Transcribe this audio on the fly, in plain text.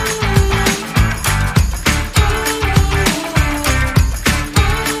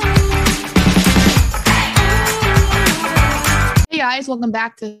guys. Welcome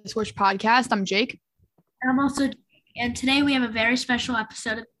back to the Swish podcast. I'm Jake. I'm also Jake, and today we have a very special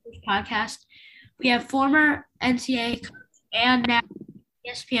episode of the Swish podcast. We have former NCAA coach and now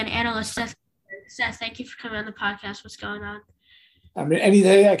ESPN analyst Seth Greenberg. Seth, thank you for coming on the podcast. What's going on? I mean, any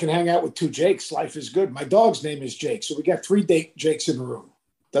day I can hang out with two Jakes, life is good. My dog's name is Jake, so we got three Jakes in the room.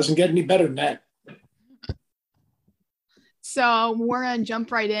 Doesn't get any better than that. So we're going to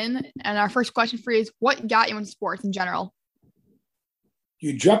jump right in. And our first question for you is, what got you into sports in general?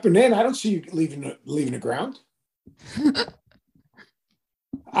 You jumping in? I don't see you leaving the ground.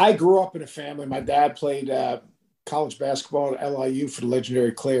 I grew up in a family. My dad played college basketball at LIU for the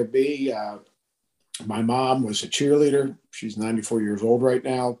legendary Claire B. My mom was a cheerleader. She's 94 years old right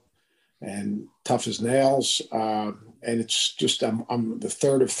now and tough as nails. And it's just I'm the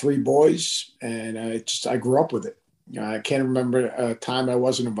third of three boys, and I grew up with it. I can't remember a time I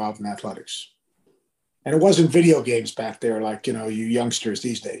wasn't involved in athletics. And it wasn't video games back there like, you youngsters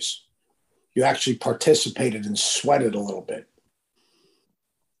these days. You actually participated and sweated a little bit.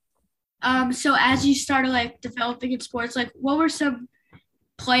 So as you started developing in sports, what were some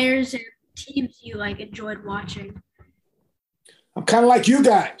players and teams you enjoyed watching? I'm kind of like you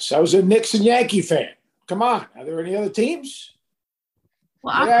guys. I was a Knicks and Yankee fan. Come on. Are there any other teams?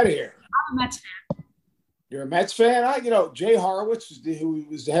 Well, Get out of here. I'm a Mets fan. You're a Mets fan? Jay Horowitz, who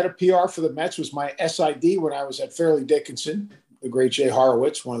was the head of PR for the Mets, was my SID when I was at Fairleigh Dickinson. The great Jay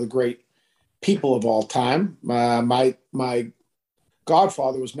Horowitz, one of the great people of all time. My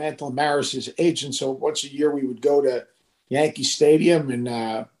godfather was Mantle Maris's agent, so once a year we would go to Yankee Stadium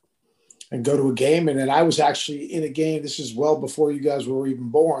and go to a game. And then I was actually in a game. This is well before you guys were even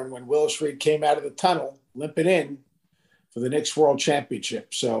born, when Willis Reed came out of the tunnel, limping in for the Knicks World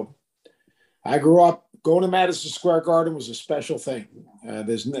Championship. So I grew up going to Madison Square Garden was a special thing. And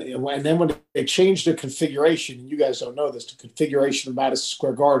then when they changed the configuration, and you guys don't know this, the configuration of Madison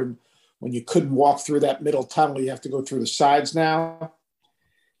Square Garden, when you couldn't walk through that middle tunnel, you have to go through the sides now.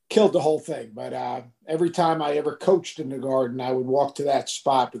 Killed the whole thing. But every time I ever coached in the Garden, I would walk to that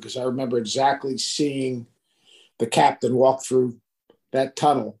spot because I remember exactly seeing the captain walk through that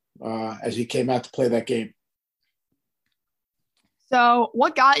tunnel as he came out to play that game. So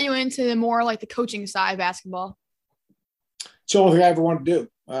what got you into more like the coaching side of basketball? It's the only thing I ever wanted to do.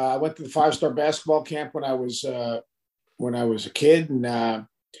 I went to the 5-star basketball camp when I was a kid, and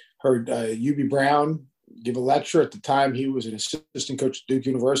heard UB Brown give a lecture. At the time, he was an assistant coach at Duke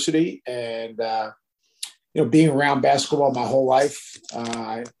University, and being around basketball my whole life,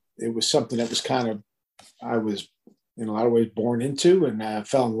 it was something that was I was in a lot of ways born into and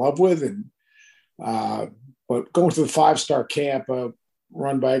fell in love with. And but going to the 5-star camp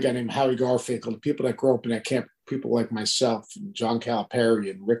run by a guy named Howie Garfinkel, the people that grew up in that camp, people like myself and John Calipari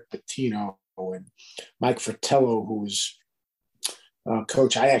and Rick Pitino and Mike Fratello, who was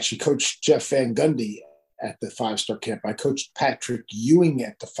coach. I actually coached Jeff Van Gundy at the 5-star camp. I coached Patrick Ewing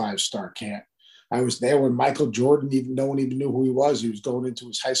at the 5-star camp. I was there when Michael Jordan, no one even knew who he was. He was going into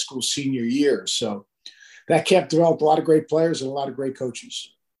his high school senior year. So that camp developed a lot of great players and a lot of great coaches.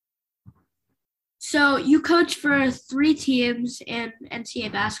 So you coached for 3 teams in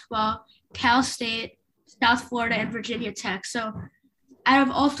NCAA basketball: Cal State, South Florida, and Virginia Tech. So out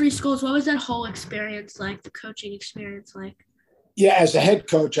of all 3 schools, what was that whole experience like, the coaching experience like? Yeah, as a head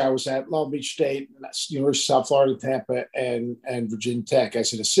coach, I was at Long Beach State, University of South Florida, Tampa, and Virginia Tech.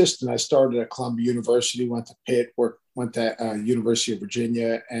 As an assistant, I started at Columbia University, went to Pitt, went to University of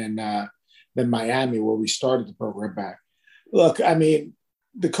Virginia, and then Miami, where we started the program back. Look, I mean,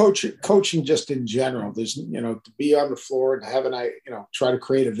 the coaching just in general, there's, to be on the floor and have try to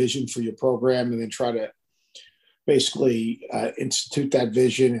create a vision for your program and then try to basically institute that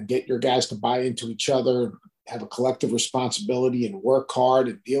vision and get your guys to buy into each other and have a collective responsibility and work hard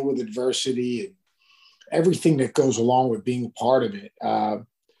and deal with adversity and everything that goes along with being a part of it.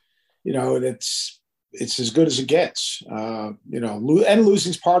 It's as good as it gets, and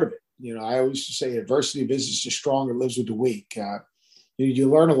losing's part of it. I always say adversity visits the strong and lives with the weak.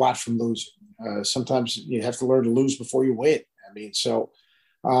 You learn a lot from losing. Sometimes you have to learn to lose before you win. I mean, so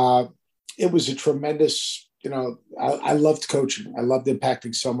it was a tremendous, I loved coaching. I loved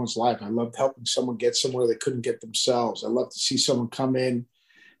impacting someone's life. I loved helping someone get somewhere they couldn't get themselves. I loved to see someone come in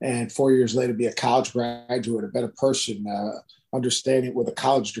and 4 years later be a college graduate, a better person, understanding with a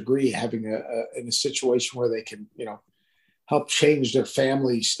college degree, having in a situation where they can, help change their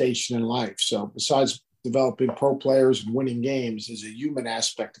family station in life. So besides developing pro players and winning games, there's a human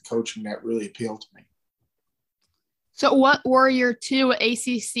aspect of coaching that really appealed to me. So what were your 2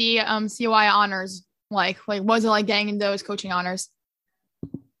 ACC COI honors like? Like, what was it like getting in those coaching honors?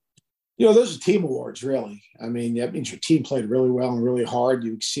 Those are team awards, really. I mean, that means your team played really well and really hard.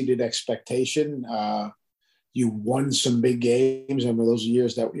 You exceeded expectation. You won some big games. I remember those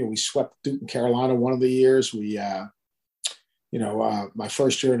years that we swept Duke and Carolina. One of the years my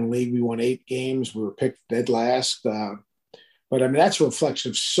first year in the league, we won 8 games. We were picked dead last. But I mean, that's a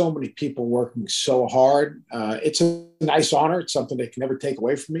reflection of so many people working so hard. It's a nice honor. It's something they can never take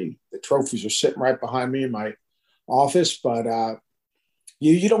away from me. The trophies are sitting right behind me in my office, but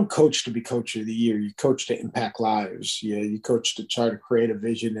you don't coach to be coach of the year. You coach to impact lives. You coach to try to create a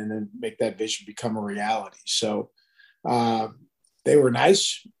vision and then make that vision become a reality. So they were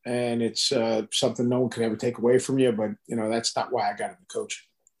nice, and it's something no one can ever take away from you. But, that's not why I got into coaching.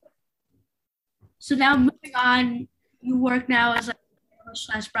 So now moving on, you work now as a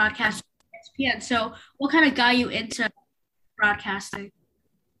broadcaster at ESPN. So what kind of got you into broadcasting?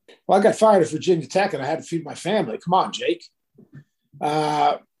 Well, I got fired at Virginia Tech, and I had to feed my family. Come on, Jake.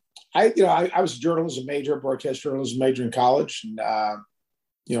 I was a journalism major, broadcast journalism major in college, and I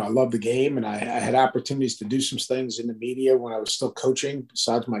loved the game, and I had opportunities to do some things in the media when I was still coaching.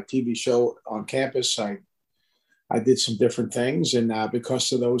 Besides my TV show on campus, I did some different things, and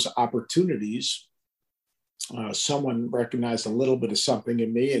because of those opportunities, someone recognized a little bit of something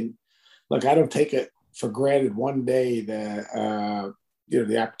in me. And look, I don't take it for granted one day that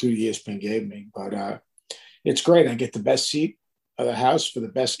the opportunity ESPN gave me, but it's great. I get the best seat of the house for the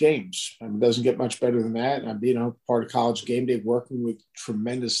best games. It doesn't get much better than that. I'm part of College Game Day, working with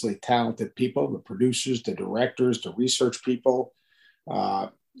tremendously talented people, the producers, the directors, the research people,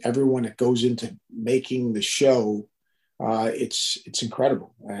 everyone that goes into making the show. It's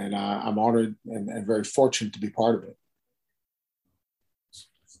incredible, and I'm honored and very fortunate to be part of it.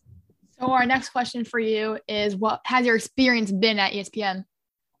 So our next question for you is, what has your experience been at ESPN?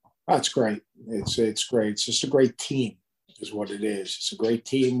 Oh, it's great. It's great. It's just a great team is what it is. It's a great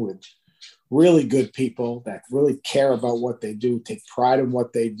team with really good people that really care about what they do, take pride in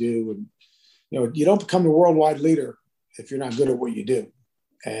what they do. And, you don't become the worldwide leader if you're not good at what you do.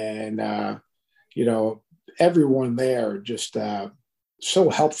 And, everyone there just so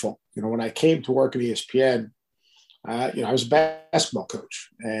helpful. When I came to work at ESPN, I was a basketball coach,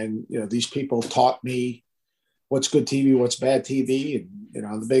 and these people taught me what's good TV, what's bad TV,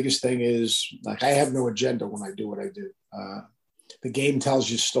 and the biggest thing is, like, I have no agenda when I do what I do. The game tells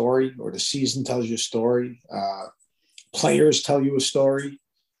you a story, or the season tells you a story. Players tell you a story.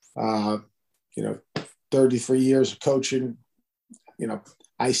 33 years of coaching.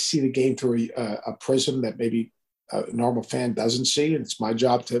 I see the game through a prism that maybe a normal fan doesn't see, and it's my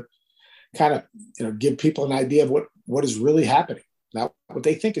job to kind of give people an idea of what is really happening, not what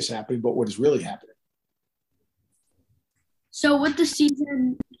they think is happening, but what is really happening. So with the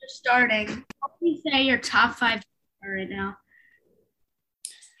season starting, what would you say your top 5 are right now?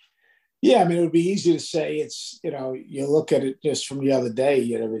 Yeah, I mean, it would be easy to say it's, you look at it just from the other day,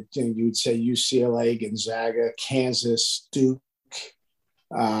 you would say UCLA, Gonzaga, Kansas, Duke.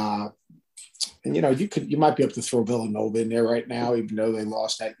 And you might be able to throw Villanova in there right now, even though they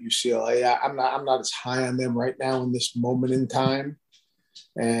lost at UCLA. I'm not as high on them right now in this moment in time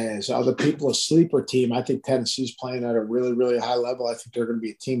as other people. A sleeper team, I think Tennessee's playing at a really, really high level. I think they're going to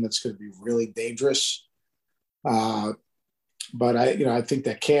be a team that's going to be really dangerous. But I think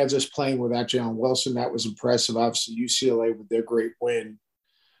that Kansas playing without Jalen Wilson, that was impressive. Obviously, UCLA with their great win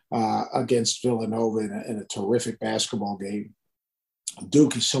against Villanova in a terrific basketball game.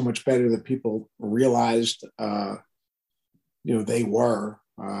 Duke is so much better than people realized. They were.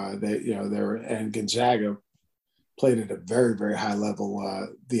 And Gonzaga played at a very, very high level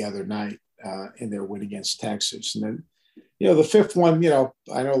the other night in their win against Texas. And then, the fifth one, I know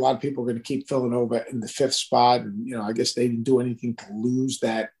a lot of people are going to keep Villanova in the 5th spot. And, I guess they didn't do anything to lose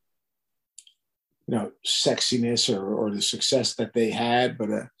that, sexiness or the success that they had.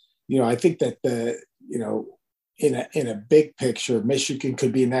 But, I think that in a big picture, Michigan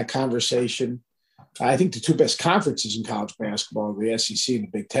could be in that conversation. I think the 2 best conferences in college basketball are the SEC and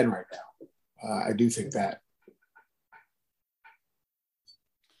the Big Ten right now. I do think that.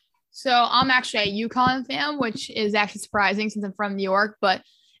 So I'm actually a UConn fan, which is actually surprising since I'm from New York, but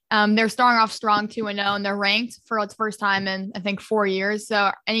they're starting off strong 2-0, and they're ranked for the first time in, I think, 4 years. So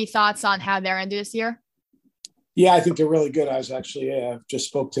any thoughts on how they're going to do this year? Yeah, I think they're really good. I was actually just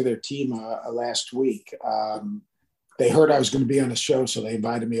spoke to their team last week. They heard I was going to be on the show, so they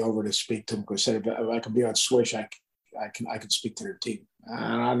invited me over to speak to them, because if I could be on Swish, I could speak to their team.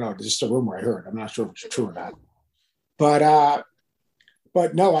 I don't know. It's just a rumor I heard. I'm not sure if it's true or not.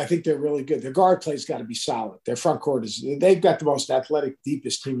 But no, I think they're really good. Their guard play's got to be solid. Their front court they've got the most athletic,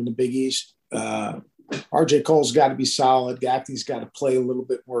 deepest team in the Big East. RJ Cole's got to be solid. Gaffney's got to play a little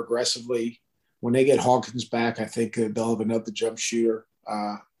bit more aggressively. When they get Hawkins back, I think they'll have another jump shooter.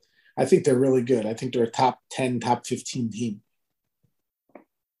 I think they're really good. I think they're a top 10, top 15 team.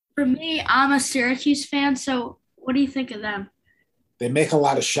 For me, I'm a Syracuse fan, so what do you think of them? They make a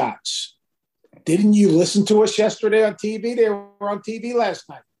lot of shots. Didn't you listen to us yesterday on TV? They were on TV last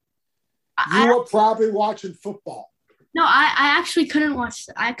night. You were probably watching football. No, I actually couldn't watch.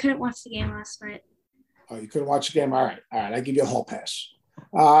 I couldn't watch the game last night. Oh, you couldn't watch the game? All right. I give you a hall pass.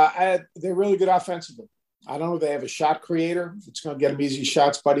 They're really good offensively. I don't know if they have a shot creator. It's going to get them easy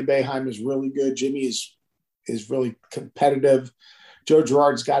shots. Buddy Boeheim is really good. Jimmy is really competitive. Joe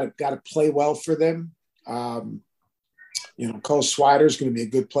Girard's got to play well for them. Cole Swider is going to be a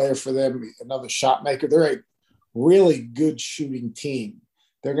good player for them. Another shot maker. They're a really good shooting team.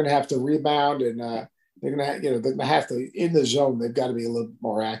 They're going to have to rebound, and they're going to have to in the zone. They've got to be a little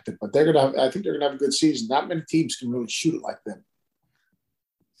more active. But I think they're going to have a good season. Not many teams can really shoot it like them.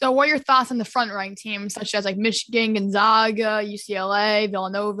 So what are your thoughts on the front-running teams, such as like Michigan, Gonzaga, UCLA,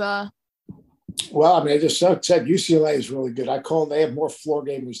 Villanova? Well, I mean, I just said UCLA is really good. They have more floor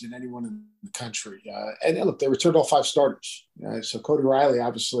gamers than anyone in the country. And look, they returned all 5 starters. So Cody Riley,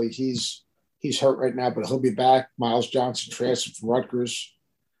 obviously, he's hurt right now, but he'll be back. Miles Johnson transferred from Rutgers.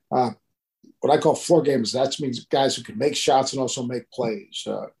 What I call floor gamers, that means guys who can make shots and also make plays.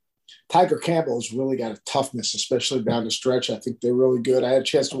 Tiger Campbell has really got a toughness, especially down the stretch. I think they're really good. I had a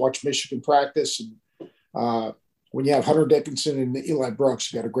chance to watch Michigan practice, and when you have Hunter Dickinson and Eli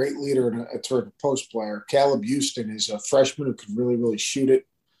Brooks, you got a great leader and a terrific post player. Caleb Houston is a freshman who can really, really shoot it.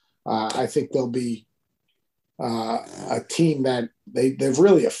 I think they'll be a team that they're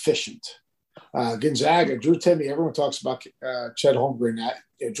really efficient. Gonzaga, Drew Timme, everyone talks about Chet Holmgren.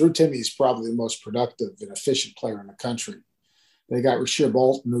 Drew Timme is probably the most productive and efficient player in the country. They got Rasheer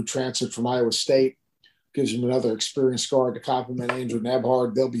Bolton, who transferred from Iowa State, gives them another experienced guard to complement Andrew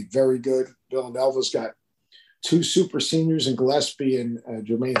Nebhard. They'll be very good. Villanova's got 2 super seniors in Gillespie and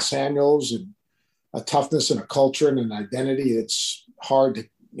Jermaine Samuels, and a toughness and a culture and an identity that's hard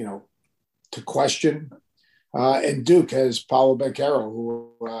to question. And Duke has Paolo Banchero,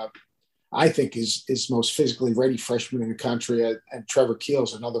 who I think is most physically ready freshman in the country. And Trevor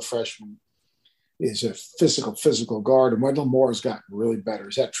Keels, another freshman, is a physical guard. And Wendell Moore has gotten really better.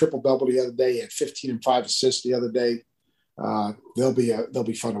 He's had triple-double the other day. He had 15 and 5 assists the other day. They'll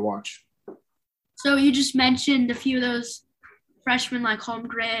be fun to watch. So you just mentioned a few of those freshmen like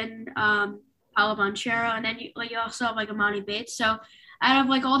Holmgren, Paolo Banchero, and then you also have like Amani Bates. So out of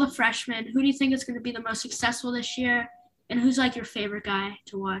like all the freshmen, who do you think is going to be the most successful this year? And who's like your favorite guy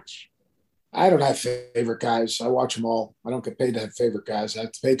to watch? I don't have favorite guys. I watch them all. I don't get paid to have favorite guys.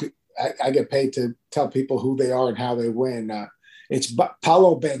 I get paid to tell people who they are and how they win. It's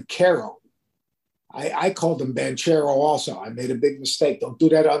Paolo Banchero. I called him Banchero also. I made a big mistake. Don't do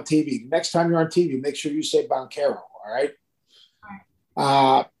that on TV. Next time you're on TV, make sure you say Banchero, all right?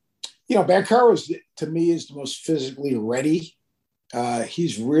 Banchero, to me, is the most physically ready.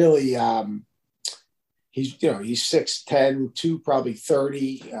 He's really he's 6'10", 2, probably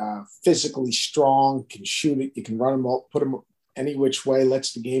 30, physically strong, can shoot it. You can run him, put him any which way,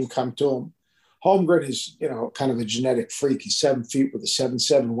 lets the game come to him. Holmgren is, kind of a genetic freak. He's 7 feet with a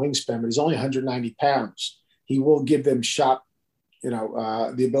 7'7" wingspan, but he's only 190 pounds. He will give them shot,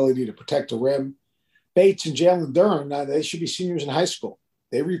 the ability to protect the rim. Bates and Jalen Duren, they should be seniors in high school.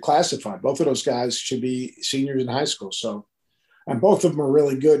 They reclassified. Both of those guys should be seniors in high school. So, and both of them are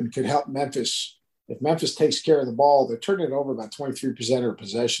really good and could help Memphis. If Memphis takes care of the ball, they're turning it over about 23% of their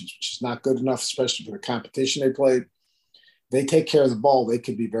possessions, which is not good enough, especially for the competition they played. They take care of the ball, they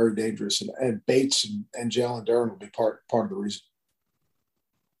could be very dangerous. And Bates and Jalen Duren will be part of the reason.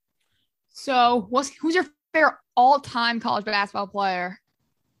 So who's your favorite all-time college basketball player?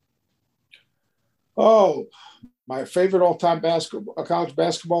 Oh, my favorite all-time college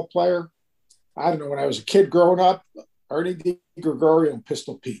basketball player? I don't know. When I was a kid growing up, Ernie DiGregorio and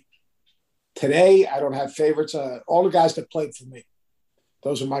Pistol Pete. Today, I don't have favorites. All the guys that played for me.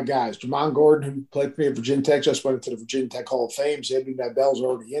 Those are my guys. Jamon Gordon, who played for me at Virginia Tech, just went into the Virginia Tech Hall of Fame. Xavier Nabel's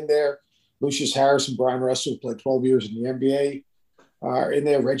already in there. Lucius Harris and Brian Russell, who played 12 years in the NBA, are in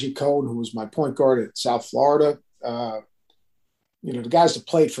there. Reggie Cohen, who was my point guard at South Florida. The guys that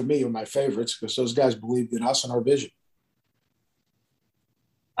played for me are my favorites because those guys believed in us and our vision.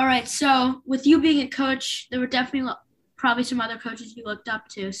 All right. So with you being a coach, there were definitely probably some other coaches you looked up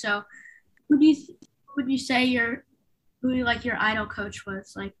to. So would you say your idol coach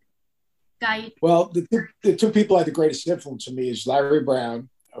was, like, guy? Well, the 2 people had the greatest influence on me is Larry Brown,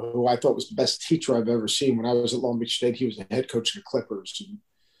 who I thought was the best teacher I've ever seen. When I was at Long Beach State, he was the head coach of the Clippers.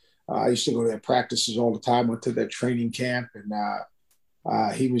 I used to go to their practices all the time, went to their training camp, and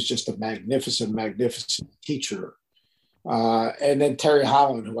he was just a magnificent, magnificent teacher. And then Terry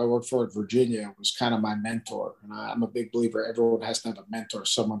Holland, who I worked for at Virginia, was kind of my mentor. And I'm a big believer everyone has to have a mentor,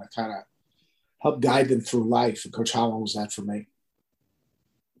 someone to kind of help guide them through life. And Coach Holland was that for me.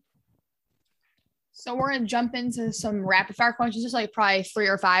 So we're going to jump into some rapid fire questions, just like probably 3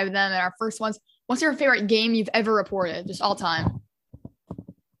 or 5 of them. And our first one's, what's your favorite game you've ever reported, just all time?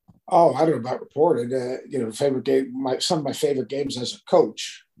 Oh, I don't know about reported. Favorite game. Some of my favorite games as a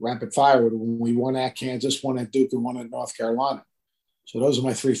coach, rapid fire, when we won at Kansas, won at Duke, and won at North Carolina. So those are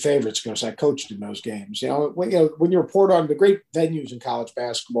my 3 favorites because I coached in those games. When you report on the great venues in college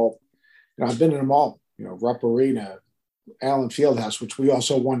basketball, I've been in them all. Rupp Arena, Allen Fieldhouse, which we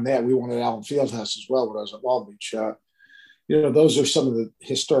also won that. We won at Allen Fieldhouse as well when I was at Long Beach. Those are some of the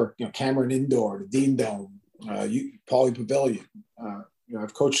historic. Cameron Indoor, the Dean Dome, Pauley Pavilion.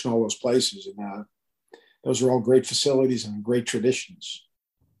 I've coached in all those places, and those are all great facilities and great traditions.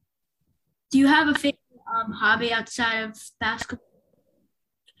 Do you have a favorite hobby outside of basketball?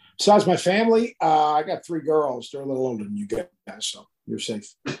 Besides my family, I got 3 girls. They're a little older than you guys, so you're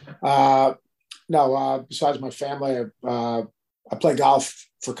safe. Besides my family, I play golf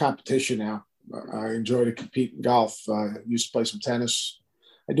for competition now. I enjoy to compete in golf. I used to play some tennis.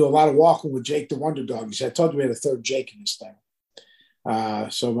 I do a lot of walking with Jake the Wonder Dog. I told you we had a 3rd Jake in this thing.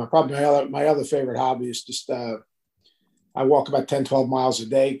 So my other favorite hobby is just I walk about 10, 12 miles a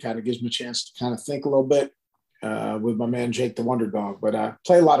day. Kind of gives me a chance to kind of think a little bit with my man Jake the Wonder Dog. But I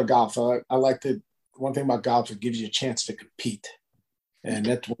play a lot of golf. I like to. One thing about golf, it gives you a chance to compete, and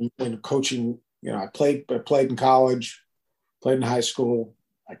that's when coaching. I played in college, played in high school.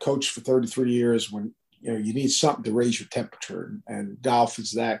 I coached for 33 years. When you need something to raise your temperature, and golf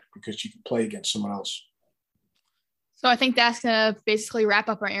is that because you can play against someone else. So I think that's going to basically wrap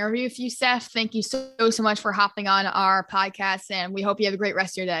up our interview with you, Seth. Thank you so much for hopping on our podcast, and we hope you have a great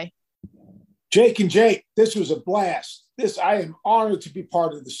rest of your day. Jake, this was a blast. I am honored to be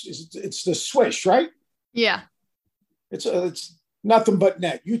part of this. It's the Swish, right? Yeah. It's nothing but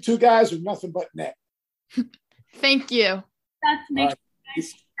net. You 2 guys are nothing but net. Thank you. That's make sure you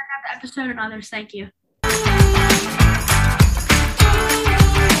guys check out the episode and others. Thank you.